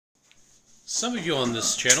Some of you on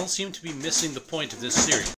this channel seem to be missing the point of this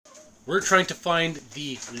series. We're trying to find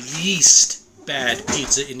the least bad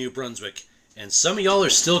pizza in New Brunswick, and some of y'all are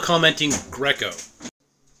still commenting Greco.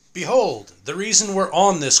 Behold, the reason we're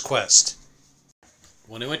on this quest.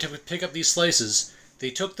 When I went to pick up these slices, they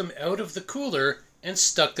took them out of the cooler and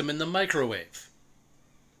stuck them in the microwave.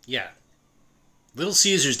 Yeah, Little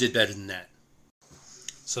Caesars did better than that.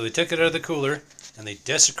 So they took it out of the cooler, and they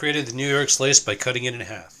desecrated the New York slice by cutting it in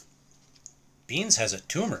half. Beans has a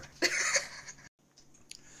tumor.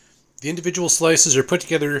 The individual slices are put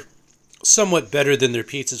together somewhat better than their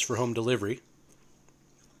pizzas for home delivery.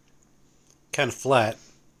 Kind of flat.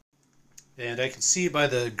 And I can see by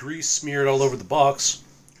the grease smeared all over the box,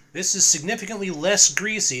 this is significantly less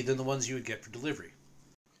greasy than the ones you would get for delivery.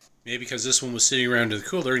 Maybe because this one was sitting around in the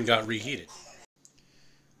cooler and got reheated.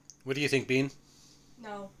 What do you think, Bean?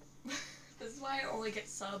 No. This is why I only get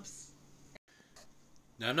subs.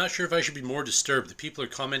 Now, I'm not sure if I should be more disturbed that people are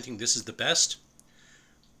commenting this is the best,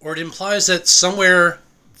 or it implies that somewhere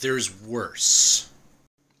there's worse.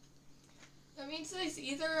 That means there's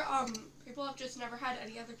either people have just never had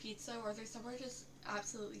any other pizza, or there's somewhere just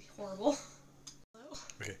absolutely horrible.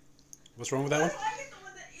 Okay, what's wrong with that one? I get the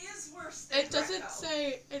one that is worse. It doesn't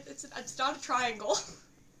say it's not a triangle.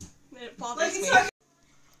 It bothers me.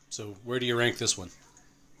 So where do you rank this one?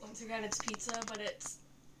 Once again, it's pizza, but it's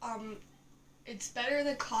better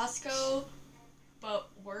than Costco, but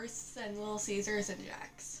worse than Little Caesars and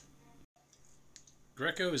Jack's.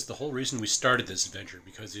 Greco is the whole reason we started this adventure,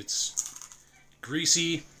 because it's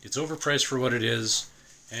greasy, it's overpriced for what it is,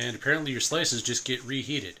 and apparently your slices just get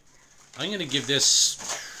reheated. I'm going to give this,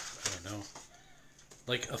 I don't know,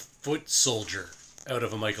 like a foot soldier out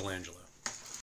of a Michelangelo.